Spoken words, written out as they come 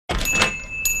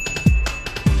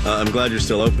I'm glad you're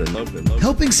still open.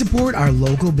 Helping support our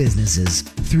local businesses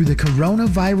through the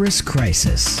coronavirus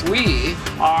crisis. We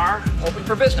are open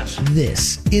for business.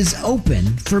 This is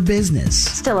Open for Business.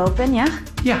 Still open, yeah?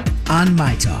 Yeah. On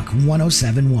My Talk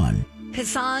 1071.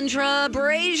 Cassandra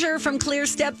Brashier from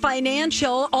ClearStep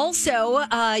Financial. Also,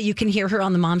 you can hear her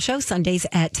on the Mom Show Sundays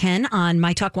at 10 on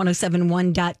My Talk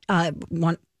 1071.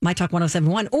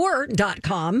 MyTalk1071 or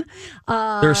 .com.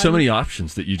 There are so many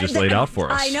options that you just laid out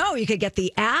for us. I know. You could get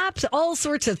the apps, all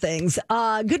sorts of things.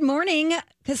 Good morning,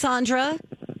 Cassandra.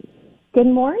 Good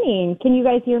morning. Can you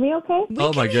guys hear me okay?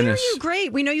 Oh, my goodness. Hear you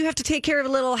great. We know you have to take care of a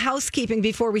little housekeeping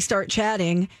before we start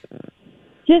chatting.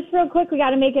 Just real quick, we got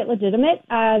to make it legitimate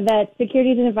that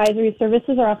securities and advisory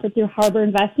services are offered through Harbor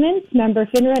Investments, member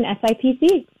FINRA and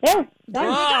SIPC. There.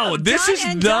 Wow, this is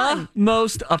the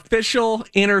most official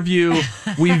interview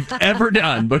we've ever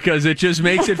done because it just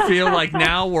makes it feel like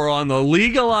now we're on the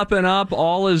legal up and up,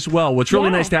 all is well. Well, it's really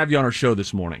nice to have you on our show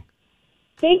this morning.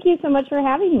 Thank you so much for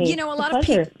having me. You know, a lot of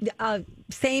people,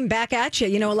 same back at you.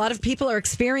 You know, a lot of people are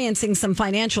experiencing some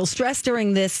financial stress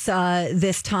during this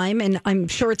time, and I'm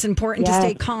sure it's important to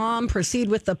stay calm, proceed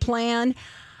with the plan.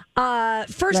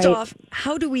 First off,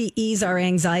 how do we ease our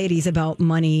anxieties about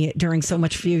money during so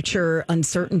much future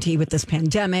uncertainty with this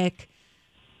pandemic?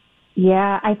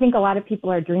 Yeah, I think a lot of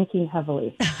people are drinking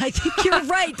heavily. I think you're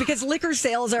right, because liquor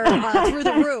sales are through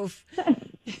the roof.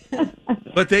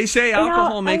 But they say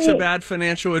alcohol makes a bad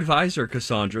financial advisor,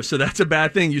 Cassandra. So that's a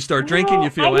bad thing. You start drinking, you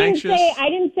feel anxious. I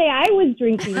didn't say I was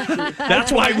drinking.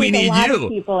 That's why we need you.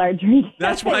 People are drinking.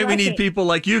 That's why we need people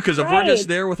like you. Because if we're just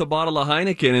there with a bottle of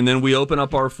Heineken and then we open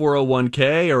up our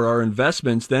 401k or our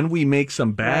investments, then we make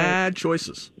some bad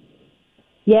choices.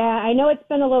 Yeah, I know it's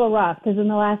been a little rough because in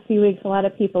the last few weeks, a lot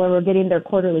of people are getting their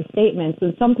quarterly statements.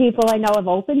 And some people I know have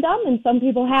opened them and some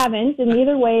people haven't. And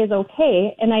either way is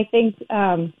okay. And I think,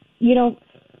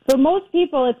 for most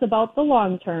people, it's about the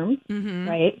long term,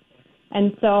 right?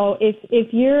 And so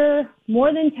if you're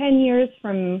more than 10 years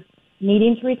from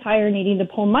needing to retire, needing to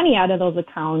pull money out of those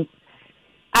accounts,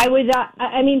 I would,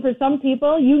 for some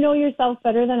people, you know yourself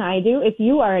better than I do. If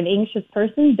you are an anxious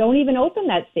person, don't even open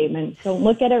that statement. Don't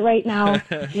look at it right now.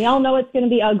 We all know it's going to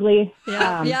be ugly.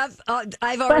 Yeah,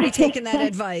 I've already taken that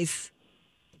advice.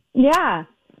 Yeah.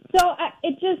 So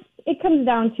it comes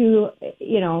down to,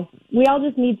 we all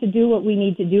just need to do what we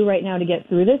need to do right now to get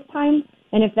through this time.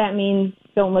 And if that means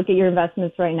don't look at your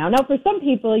investments right now. Now, for some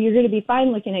people, you're going to be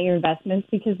fine looking at your investments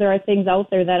because there are things out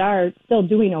there that are still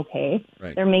doing okay.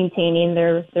 Right. They're maintaining.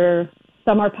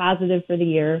 Some are positive for the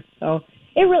year. So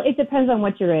it depends on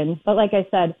what you're in. But like I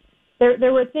said,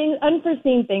 there were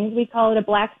unforeseen things. We call it a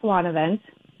black swan event,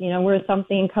 where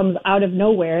something comes out of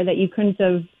nowhere that you couldn't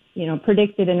have,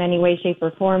 predicted in any way, shape,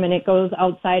 or form. And it goes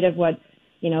outside of what,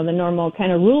 the normal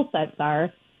kind of rule sets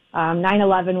are.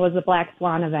 9/11 was a black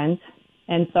swan event.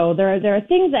 And so there are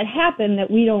things that happen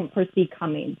that we don't foresee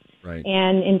coming. Right.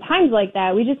 And in times like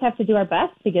that, we just have to do our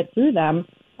best to get through them.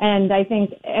 And I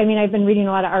think, I've been reading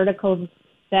a lot of articles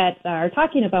that are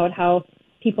talking about how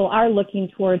people are looking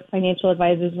towards financial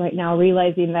advisors right now,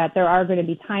 realizing that there are going to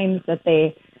be times that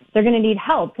they're going to need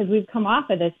help because we've come off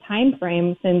of this time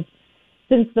frame since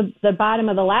the bottom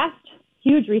of the last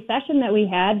huge recession that we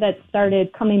had that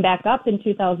started coming back up in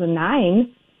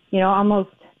 2009, almost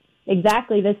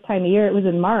exactly this time of year. It was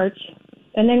in March.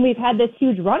 And then we've had this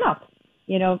huge run up,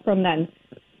 from then.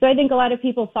 So I think a lot of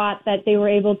people thought that they were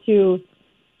able to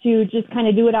just kind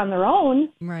of do it on their own.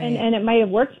 Right. And it might have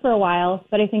worked for a while,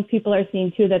 but I think people are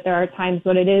seeing too that there are times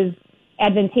when it is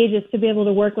advantageous to be able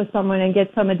to work with someone and get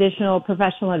some additional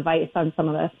professional advice on some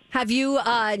of this. Have you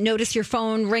noticed your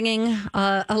phone ringing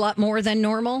a lot more than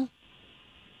normal?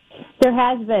 There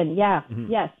has been, yeah.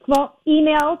 Mm-hmm. Yes. Well,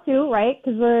 email too, right?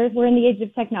 Because we're in the age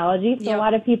of technology. So a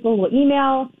lot of people will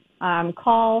email,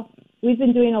 call. We've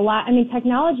been doing a lot.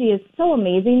 Technology is so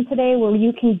amazing today where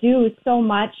you can do so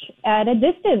much at a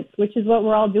distance, which is what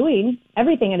we're all doing,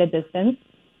 everything at a distance.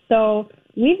 So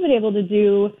we've been able to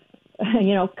do,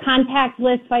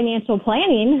 contactless financial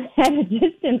planning at a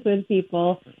distance with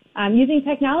people using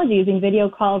technology, using video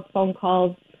calls, phone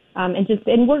calls.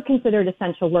 And we're considered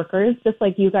essential workers, just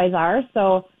like you guys are.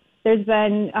 So there's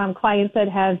been clients that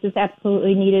have just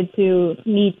absolutely needed to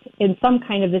meet in some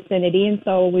kind of vicinity. And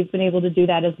so we've been able to do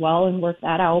that as well and work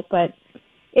that out. But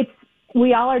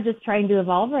we all are just trying to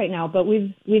evolve right now. But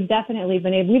we've definitely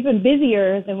we've been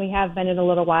busier than we have been in a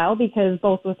little while because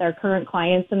both with our current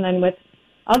clients and then with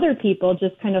other people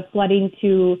just kind of flooding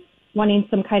to wanting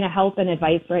some kind of help and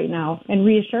advice right now and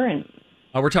reassurance.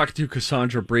 We're talking to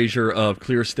Cassandra Brashier of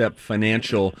ClearStep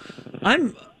Financial.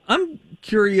 I'm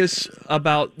curious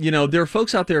about, there are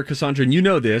folks out there, Cassandra, and you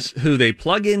know this, who they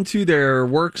plug into their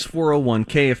works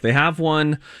 401k if they have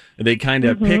one. They kind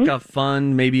of pick a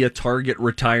fund, maybe a target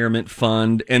retirement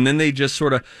fund, and then they just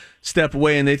sort of step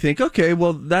away and they think, okay,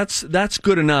 well, that's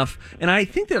good enough. And I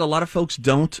think that a lot of folks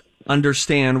don't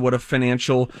understand what a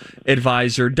financial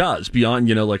advisor does beyond,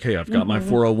 like, hey, I've got my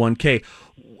 401k.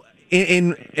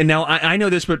 And now I know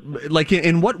this, but like,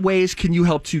 in what ways can you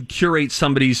help to curate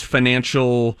somebody's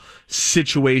financial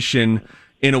situation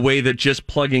in a way that just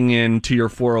plugging into your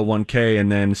 401k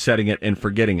and then setting it and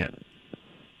forgetting it?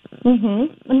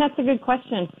 And that's a good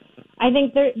question. I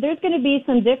think there's going to be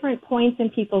some different points in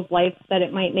people's lives that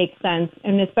it might make sense,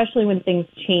 and especially when things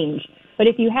change. But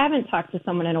if you haven't talked to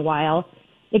someone in a while,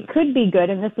 it could be good,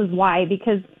 and this is why,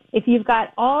 because if you've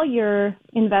got all your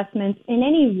investments in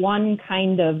any one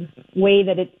kind of way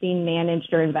that it's being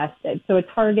managed or invested, so a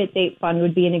target date fund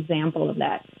would be an example of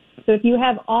that. So if you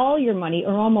have all your money,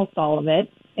 or almost all of it,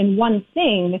 in one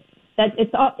thing, that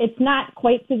it's not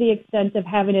quite to the extent of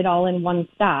having it all in one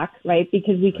stock, right?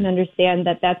 Because we can understand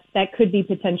that could be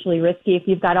potentially risky if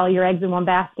you've got all your eggs in one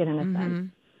basket in a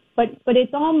sense. But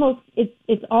it's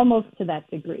almost to that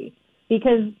degree.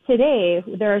 Because today,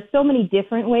 there are so many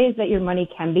different ways that your money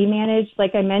can be managed.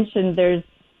 Like I mentioned,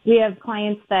 we have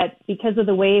clients that, because of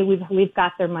the way we've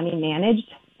got their money managed,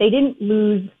 they didn't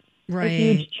lose a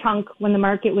huge chunk when the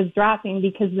market was dropping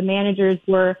because the managers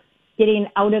were getting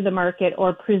out of the market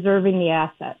or preserving the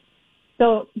assets.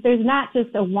 So there's not just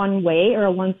a one way or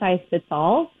a one size fits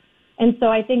all. And so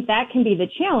I think that can be the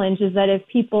challenge, is that if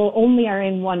people only are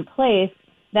in one place,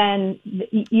 then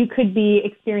you could be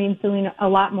experiencing a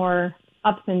lot more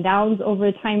ups and downs over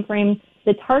a time frame.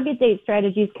 The target date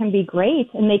strategies can be great,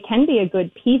 and they can be a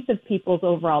good piece of people's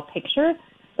overall picture.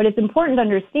 But it's important to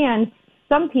understand,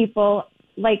 some people,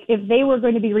 like if they were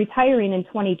going to be retiring in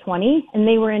 2020 and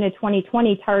they were in a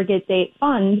 2020 target date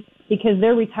fund because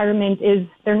their retirement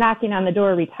they're knocking on the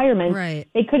door of retirement,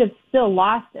 they could have still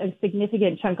lost a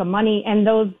significant chunk of money, and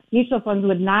those mutual funds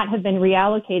would not have been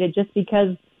reallocated just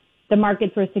because the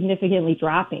markets were significantly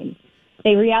dropping.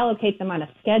 They reallocate them on a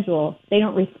schedule. They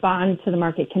don't respond to the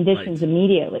market conditions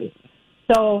immediately.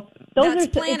 So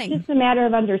it's just a matter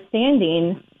of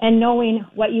understanding and knowing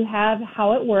what you have,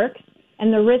 how it works,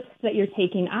 and the risks that you're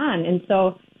taking on. And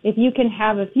so if you can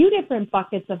have a few different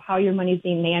buckets of how your money's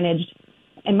being managed,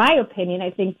 in my opinion, I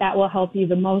think that will help you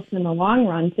the most in the long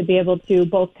run to be able to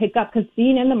both pick up, because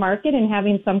being in the market and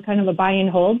having some kind of a buy and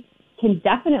hold can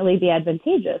definitely be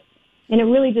advantageous. And it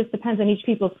really just depends on each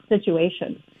people's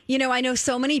situation. I know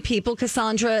so many people,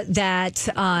 Cassandra, that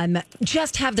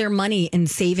just have their money in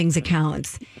savings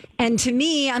accounts. And to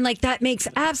me, I'm like, that makes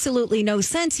absolutely no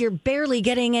sense. You're barely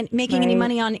making any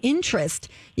money on interest.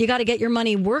 You got to get your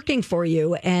money working for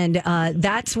you. And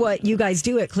that's what you guys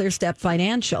do at ClearStep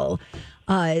Financial.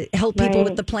 Help people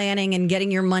with the planning and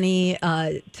getting your money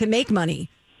to make money.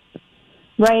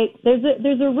 Right.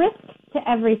 There's a risk to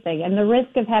everything. And the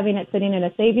risk of having it sitting in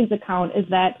a savings account is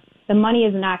that the money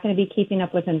is not going to be keeping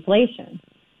up with inflation.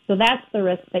 So that's the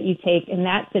risk that you take in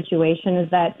that situation, is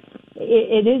that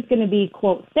it is going to be,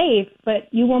 quote, safe, but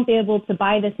you won't be able to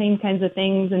buy the same kinds of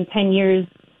things in 10 years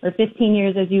or 15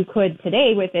 years as you could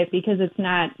today with it, because it's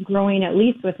not growing, at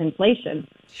least with inflation.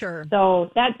 Sure. So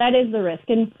that is the risk.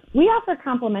 And we offer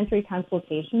complimentary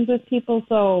consultations with people.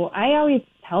 So I always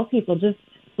tell people, just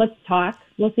let's talk.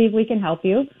 We'll see if we can help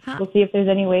you. We'll see if there's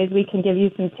any ways we can give you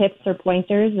some tips or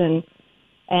pointers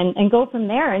and go from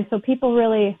there. And so people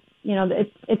really,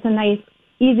 it's a nice,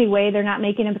 easy way. They're not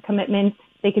making a commitment.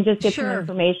 They can just get some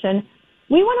information.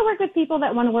 We want to work with people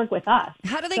that want to work with us.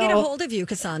 How do they get a hold of you,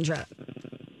 Cassandra?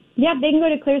 Yeah, they can go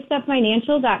to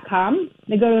ClearStepFinancial.com.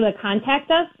 They go to the contact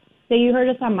us. Say you heard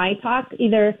us on My Talk.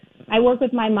 Either I work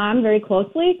with my mom very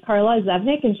closely, Carla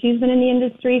Zevnik, and she's been in the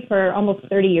industry for almost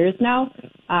 30 years now.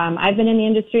 I've been in the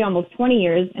industry almost 20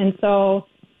 years, and so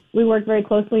we work very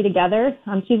closely together.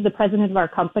 She's the president of our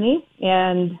company,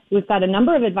 and we've got a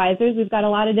number of advisors. We've got a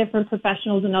lot of different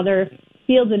professionals in other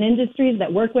fields and industries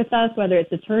that work with us, whether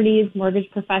it's attorneys, mortgage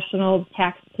professionals,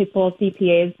 tax people,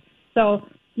 CPAs. So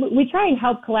we try and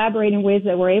help collaborate in ways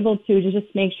that we're able to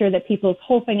just make sure that people's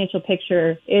whole financial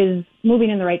picture is moving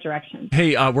in the right direction.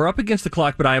 Hey, we're up against the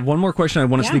clock, but I have one more question I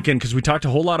want to sneak in, because we talked a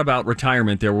whole lot about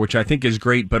retirement there, which I think is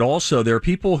great. But also there are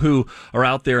people who are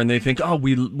out there and they think, oh,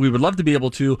 we would love to be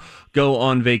able to go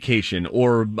on vacation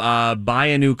or buy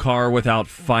a new car without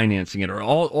financing it, or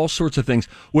all sorts of things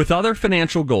with other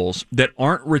financial goals that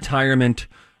aren't retirement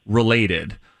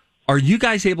related. Are you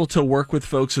guys able to work with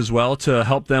folks as well to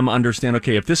help them understand,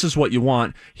 okay, if this is what you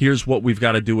want, here's what we've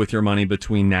got to do with your money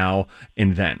between now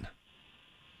and then?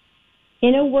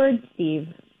 In a word, Steve,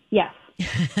 yes.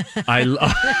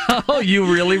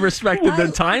 You really respected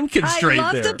the time constraint I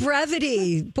love there. the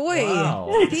brevity. Boy,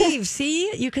 Wow. Steve,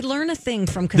 see, you could learn a thing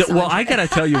from Cassandra. Well, I got to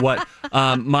tell you what,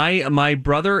 my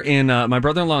brother and my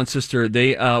brother-in-law and sister,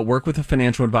 they work with a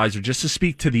financial advisor just to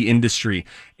speak to the industry.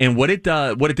 And what it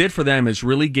did for them is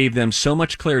really gave them so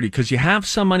much clarity, because you have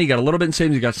some money, you got a little bit in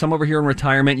savings, you got some over here in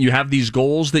retirement, you have these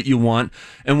goals that you want.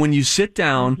 And when you sit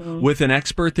down with an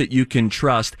expert that you can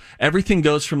trust, everything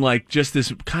goes from like just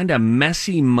this kind of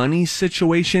messy money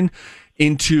situation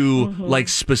into like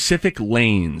specific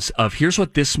lanes of here's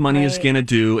what this money is going to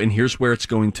do and here's where it's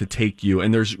going to take you.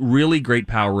 And there's really great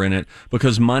power in it,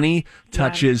 because money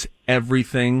touches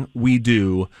everything we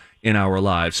do in our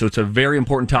lives. So it's a very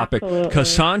important topic. Absolutely.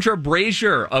 Cassandra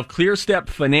Brashier of ClearStep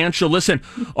Financial. Listen,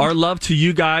 our love to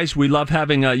you guys. We love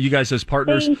having you guys as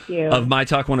partners of My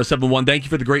Talk 107.1. Thank you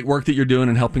for the great work that you're doing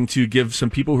and helping to give some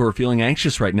people who are feeling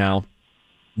anxious right now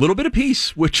a little bit of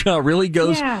peace, which really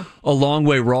goes a long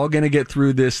way. We're all going to get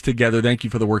through this together. Thank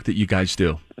you for the work that you guys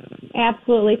do.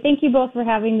 Absolutely. Thank you both for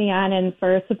having me on and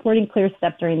for supporting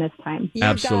ClearStep during this time.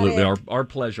 Absolutely. Our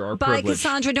pleasure, our Bye, privilege.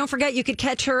 Cassandra. Don't forget, you could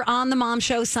catch her on The Mom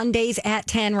Show Sundays at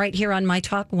 10 right here on My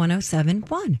Talk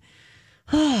 107.1.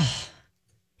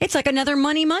 It's like another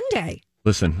Money Monday.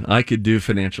 Listen, I could do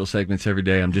financial segments every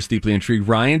day. I'm just deeply intrigued.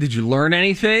 Ryan, did you learn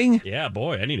anything? Yeah,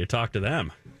 boy, I need to talk to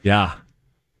them. Yeah.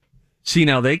 See,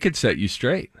 now they could set you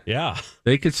straight. Yeah.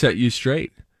 They could set you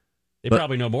straight. They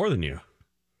probably know more than you.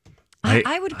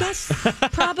 I would guess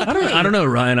probably. I don't know,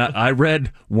 Ryan. I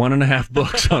read 1.5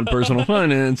 books on personal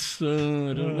finance. I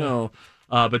don't know.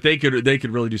 But they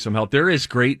could really do some help. There is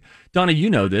great, Donna,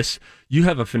 you know this. You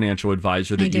have a financial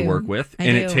advisor that you work with,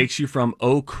 and it takes you from,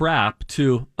 oh, crap,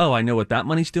 to, oh, I know what that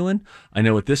money's doing. I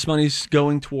know what this money's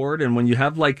going toward. And when you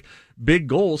have like big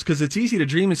goals, because it's easy to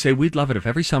dream and say, we'd love it if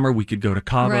every summer we could go to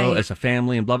Cabo as a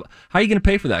family and blah, blah. How are you going to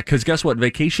pay for that? Because guess what?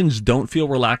 Vacations don't feel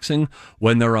relaxing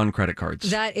when they're on credit cards.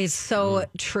 That is so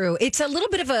true. It's a little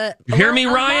bit of a... You hear me,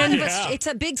 Ryan? It's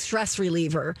a big stress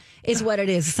reliever is what it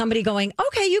is. Somebody going,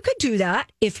 okay, you could do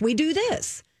that if we do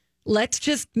this. Let's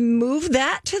just move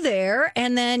that to there,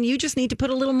 and then you just need to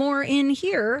put a little more in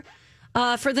here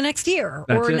for the next year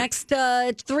or next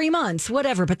 3 months,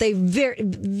 whatever. But they very,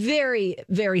 very,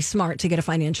 very smart to get a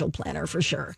financial planner for sure.